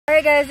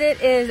Alright guys,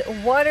 it is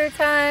water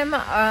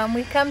time.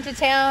 We've come to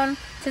town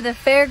to the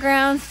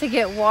fairgrounds to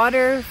get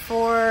water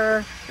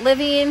for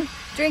living,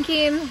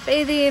 drinking,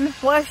 bathing,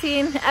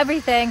 washing,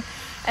 everything.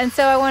 And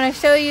so I want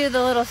to show you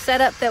the little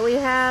setup that we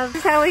have.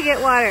 This is how we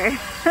get water.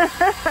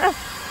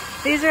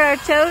 These are our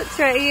totes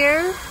right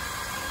here.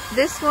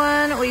 This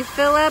one we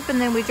fill up and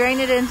then we drain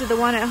it into the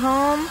one at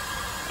home.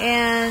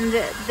 And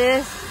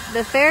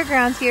the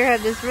fairgrounds here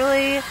have this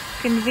really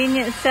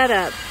convenient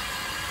setup.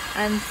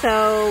 And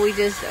so we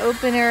just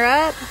open her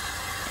up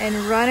and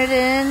run it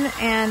in,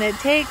 and it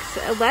takes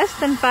less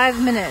than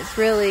 5 minutes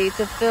really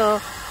to fill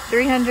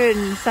 300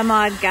 and some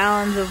odd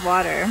gallons of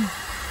water.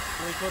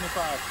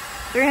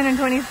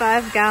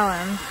 325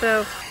 gallons.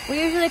 So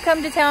we usually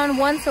come to town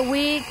once a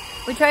week.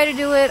 We try to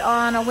do it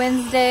on a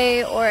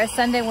Wednesday or a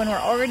Sunday when we're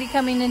already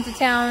coming into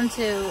town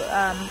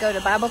to go to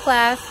Bible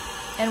class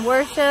and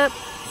worship.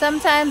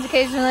 Sometimes,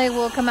 occasionally,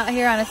 we'll come out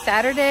here on a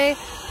Saturday,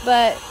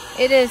 but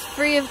it is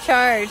free of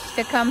charge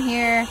to come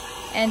here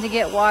and to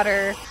get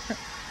water.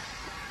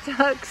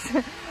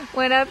 Tux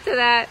went up to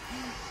that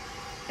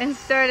and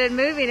started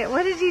moving it.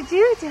 What did you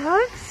do,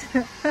 Tux?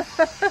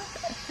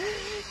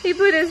 He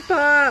put his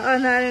paw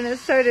on that and it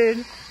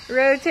started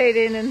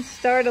rotating and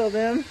startled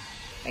him.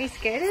 Are you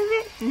scared of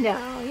it?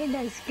 No, you're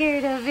not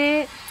scared of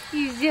it.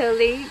 You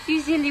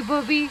silly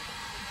Bobby.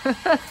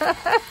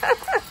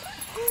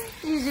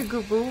 He's a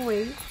good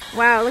boy.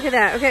 Wow, look at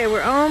that. Okay,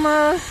 we're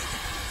almost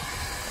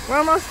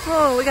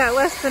full. We got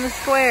less than a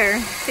square.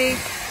 See,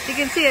 you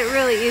can see it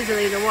really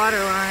easily, the water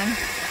line.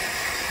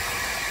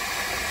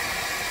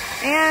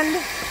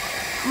 And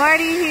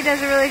Marty, he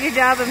does a really good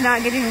job of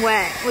not getting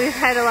wet. We've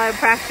had a lot of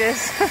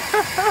practice.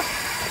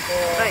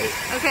 But,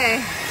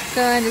 okay,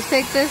 so I just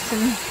take this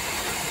and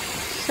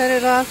shut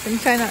it off and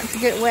try not to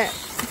get wet.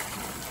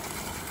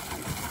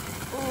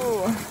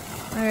 Ooh,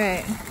 all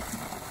right,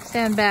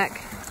 stand back.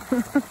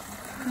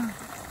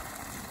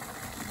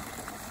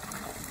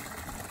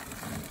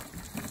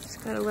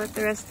 Just gotta let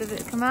the rest of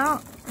it come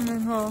out and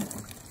then we'll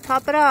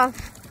top it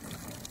off.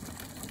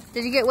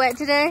 Did you get wet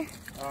today?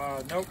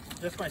 Nope,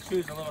 just my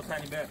shoes a little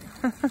tiny bit.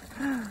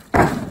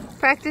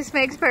 Practice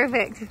makes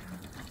perfect.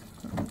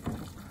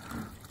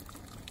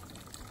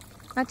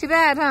 Not too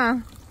bad, huh?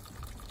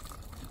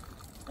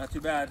 Not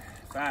too bad.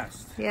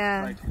 Fast.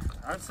 Yeah. Like,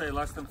 I'd say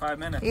less than 5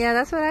 minutes. Yeah,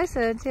 that's what I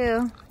said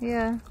too.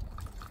 Yeah.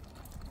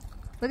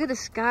 Look at the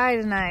sky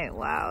tonight.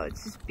 Wow,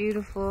 it's just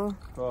beautiful.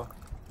 Cool.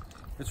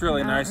 It's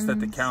really nice that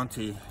the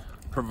county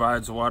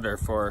provides water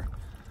for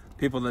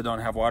people that don't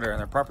have water on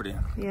their property.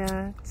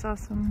 Yeah, it's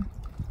awesome.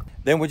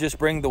 Then we just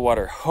bring the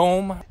water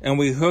home and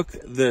we hook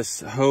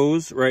this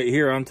hose right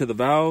here onto the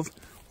valve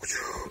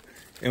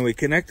and we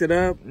connect it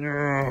up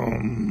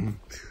and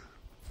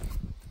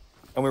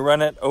we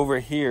run it over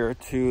here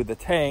to the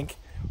tank,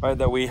 right,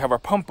 that we have our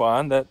pump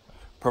on that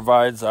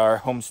provides our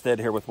homestead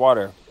here with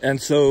water. And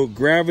so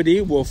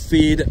gravity will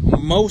feed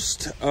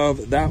most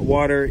of that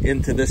water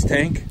into this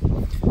tank,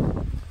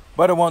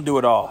 but it won't do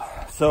it all.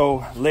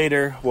 So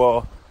later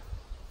we'll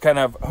kind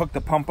of hook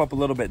the pump up a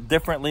little bit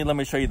differently. Let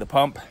me show you the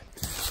pump.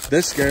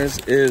 This, guys,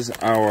 is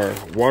our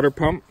water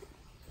pump.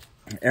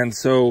 And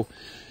so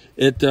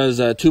it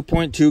does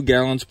 2.2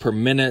 gallons per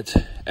minute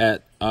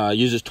at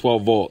uses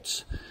 12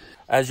 volts.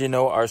 As you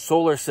know, our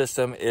solar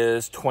system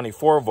is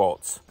 24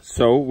 volts.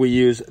 So we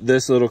use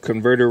this little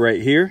converter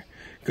right here.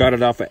 Got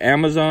it off of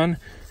Amazon.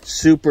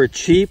 Super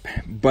cheap,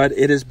 but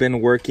it has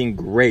been working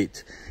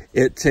great.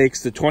 It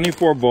takes the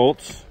 24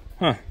 volts.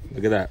 Huh,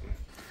 look at that.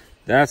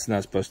 That's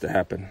not supposed to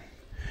happen.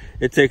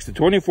 It takes the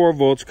 24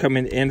 volts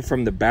coming in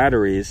from the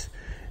batteries,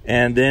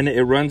 and then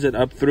it runs it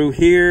up through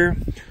here,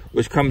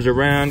 which comes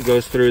around,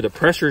 goes through the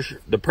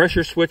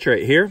pressure switch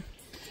right here,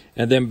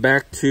 and then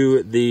back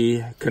to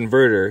the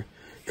converter.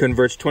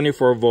 Converts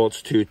 24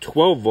 volts to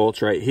 12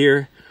 volts right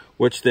here,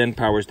 which then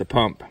powers the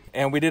pump.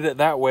 And we did it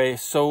that way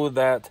so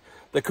that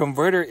the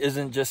converter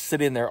isn't just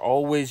sitting there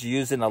always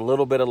using a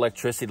little bit of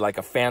electricity like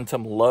a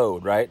phantom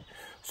load, right?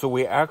 So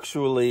we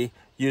actually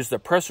use the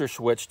pressure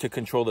switch to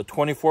control the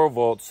 24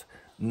 volts,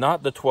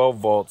 not the 12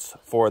 volts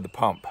for the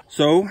pump.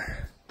 So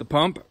the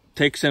pump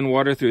takes in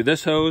water through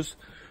this hose,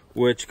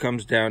 which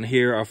comes down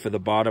here off of the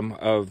bottom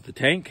of the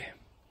tank,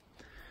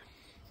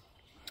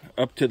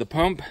 up to the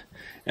pump.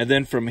 And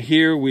then from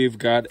here, we've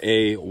got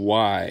a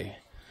Y.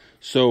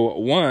 So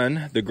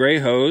one, the gray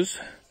hose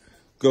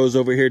goes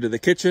over here to the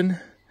kitchen,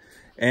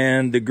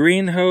 and the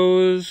green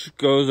hose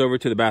goes over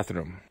to the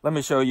bathroom. Let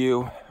me show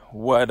you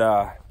what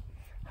how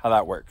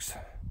that works.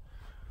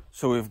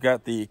 So we've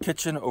got the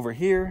kitchen over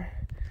here,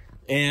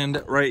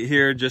 and right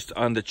here just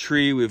on the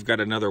tree, we've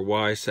got another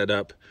Y set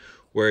up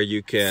where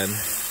you can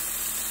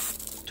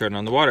turn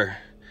on the water.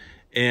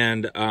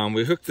 And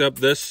we hooked up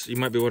this, you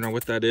might be wondering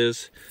what that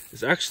is.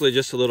 It's actually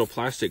just a little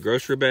plastic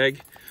grocery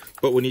bag,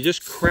 but when you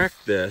just crack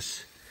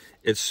this,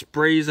 it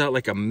sprays out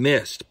like a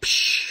mist,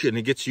 and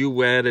it gets you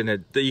wet,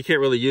 and you can't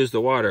really use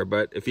the water.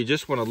 But if you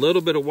just want a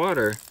little bit of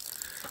water,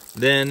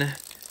 then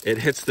it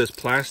hits this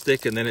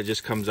plastic, and then it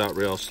just comes out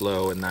real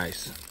slow and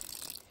nice.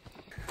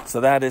 So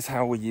that is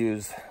how we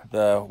use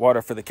the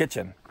water for the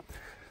kitchen.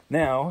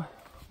 Now,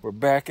 We're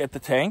back at the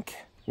tank.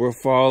 We're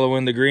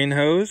following the green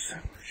hose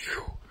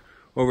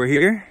over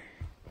here.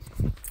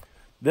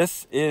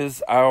 This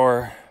is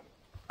our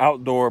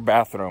outdoor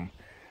bathroom.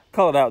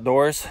 Call it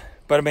outdoors,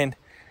 but I mean,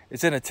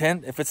 it's in a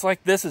tent. If it's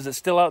like this, is it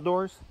still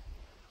outdoors?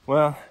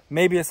 Well,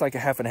 maybe it's like a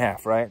half and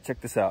half, right?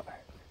 Check this out.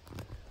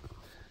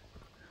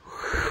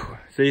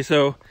 See,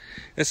 so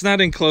it's not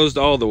enclosed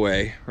all the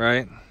way,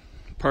 right?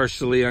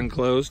 Partially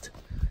unclosed,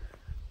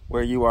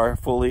 where you are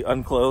fully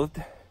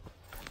unclothed.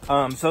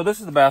 So this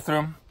is the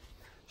bathroom.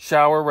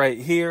 Shower right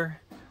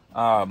here.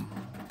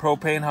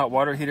 Propane hot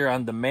water heater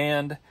on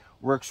demand.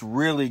 Works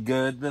really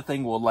good. The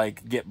thing will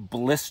like get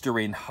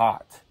blistering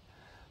hot.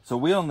 So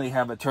we only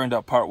have it turned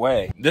up part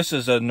way. This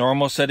is a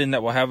normal setting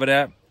that we'll have it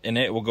at, and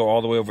it will go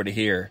all the way over to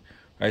here.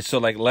 Right, so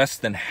like less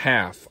than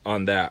half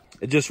on that.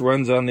 It just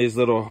runs on these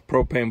little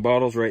propane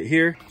bottles right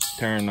here.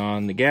 Turn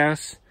on the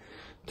gas,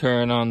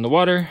 turn on the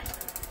water.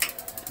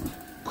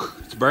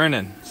 It's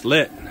burning, it's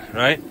lit,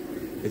 right?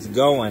 It's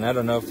going, I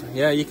don't know if,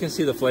 yeah, you can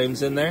see the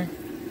flames in there.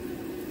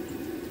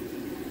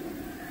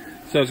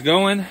 So it's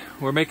going,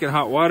 we're making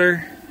hot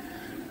water.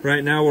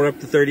 Right now we're up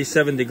to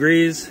 37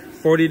 degrees,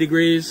 40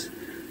 degrees,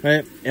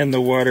 right? And the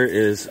water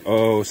is,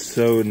 oh,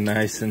 so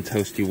nice and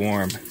toasty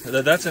warm.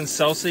 That's in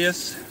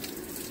Celsius,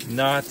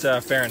 not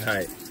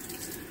Fahrenheit.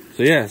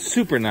 So yeah,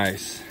 super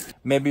nice.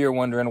 Maybe you're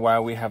wondering why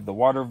we have the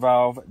water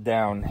valve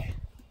down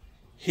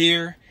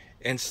here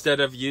instead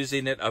of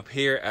using it up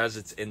here as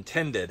it's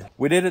intended.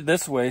 We did it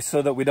this way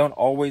so that we don't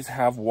always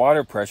have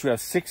water pressure. We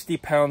have 60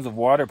 pounds of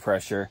water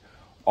pressure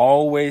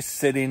always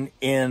sitting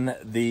in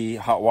the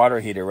hot water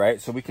heater,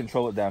 right? So we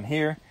control it down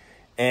here,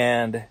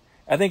 and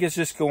I think it's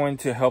just going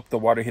to help the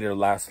water heater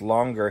last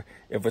longer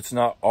if it's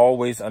not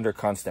always under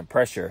constant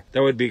pressure.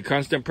 That would be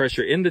constant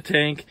pressure in the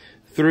tank,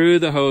 through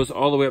the hose,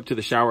 all the way up to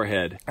the shower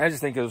head. I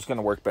just think it was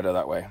gonna work better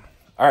that way.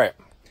 All right,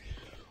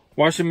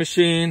 washing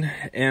machine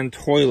and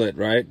toilet,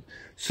 right?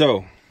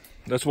 So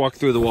let's walk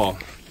through the wall.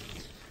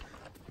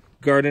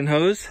 Garden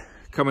hose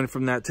coming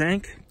from that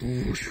tank,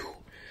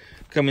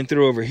 coming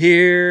through over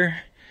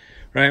here,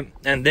 right?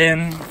 And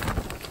then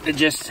it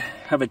just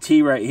have a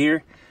T right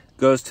here,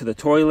 goes to the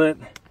toilet,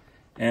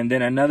 and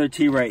then another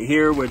T right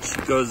here, which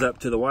goes up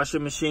to the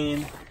washing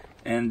machine,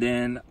 and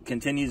then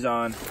continues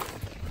on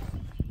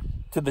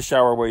to the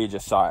shower where you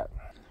just saw it.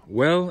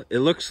 Well, it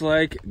looks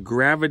like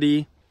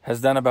gravity has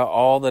done about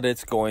all that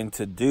it's going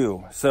to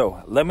do.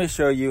 So let me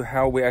show you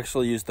how we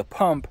actually use the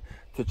pump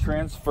to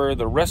transfer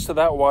the rest of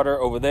that water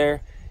over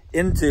there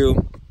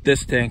into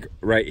this tank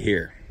right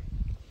here.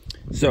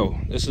 So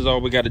this is all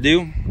we got to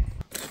do.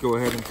 Let's go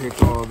ahead and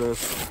take all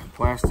this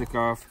plastic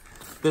off.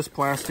 This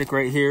plastic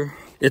right here,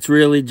 it's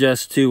really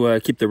just to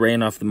keep the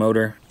rain off the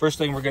motor. First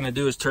thing we're going to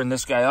do is turn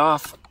this guy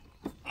off.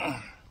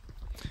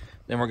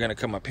 Then we're going to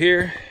come up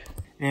here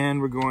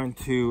and we're going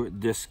to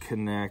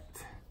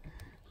disconnect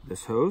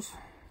this hose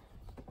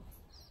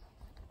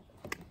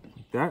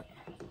like that.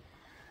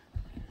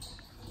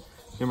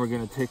 Then we're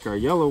going to take our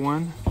yellow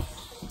one.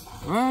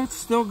 Well, it's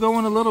still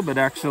going a little bit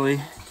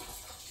actually,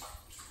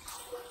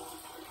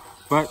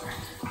 but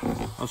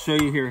I'll show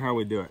you here how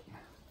we do it.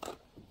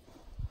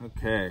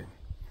 Okay,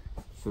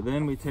 so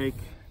then we take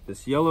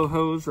this yellow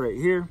hose right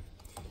here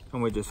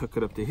and we just hook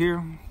it up to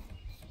here.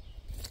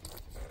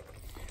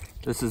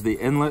 This is the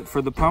inlet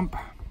for the pump,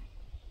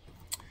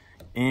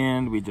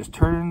 and we just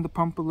turn the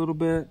pump a little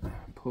bit,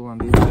 pull on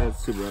these guys.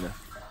 So we're gonna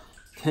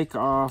take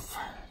off,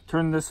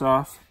 turn this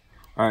off.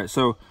 All right,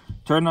 so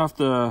turn off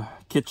the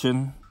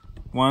kitchen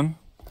one.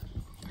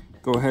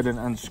 Go ahead and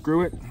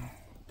unscrew it.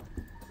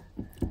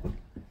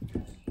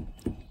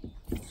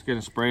 It's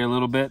gonna spray a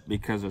little bit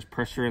because there's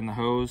pressure in the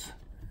hose.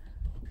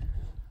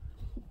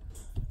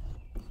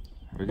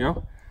 There we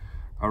go.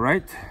 All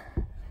right.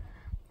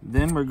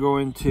 Then we're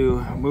going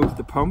to move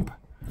the pump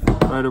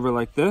right over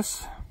like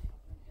this.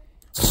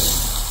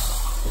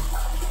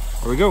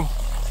 There we go.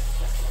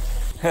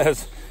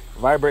 It's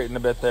vibrating a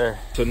bit there.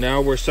 So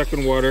now we're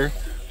sucking water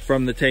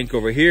from the tank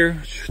over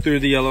here, through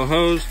the yellow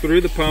hose,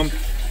 through the pump,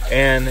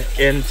 and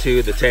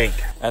into the tank.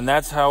 And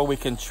that's how we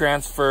can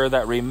transfer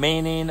that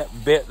remaining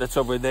bit that's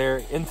over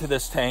there into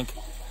this tank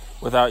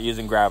without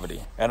using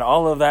gravity. And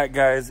all of that,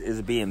 guys,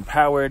 is being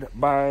powered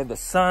by the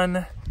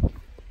sun.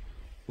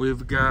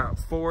 We've got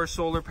 4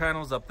 solar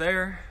panels up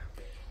there.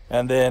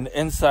 And then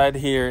inside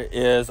here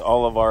is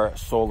all of our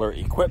solar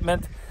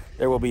equipment.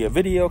 There will be a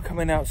video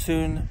coming out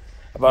soon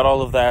about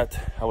all of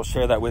that. I will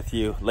share that with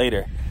you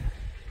later.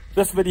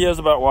 This video is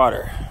about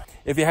water.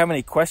 If you have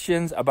any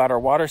questions about our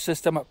water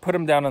system, put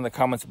them down in the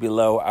comments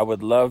below. I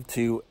would love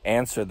to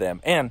answer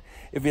them. And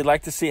if you'd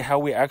like to see how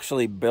we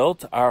actually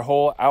built our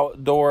whole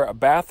outdoor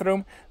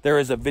bathroom, there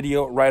is a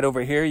video right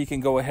over here you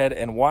can go ahead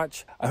and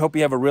watch. I hope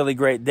you have a really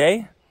great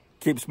day.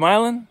 Keep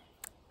smiling,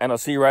 and I'll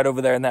see you right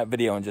over there in that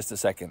video in just a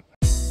second.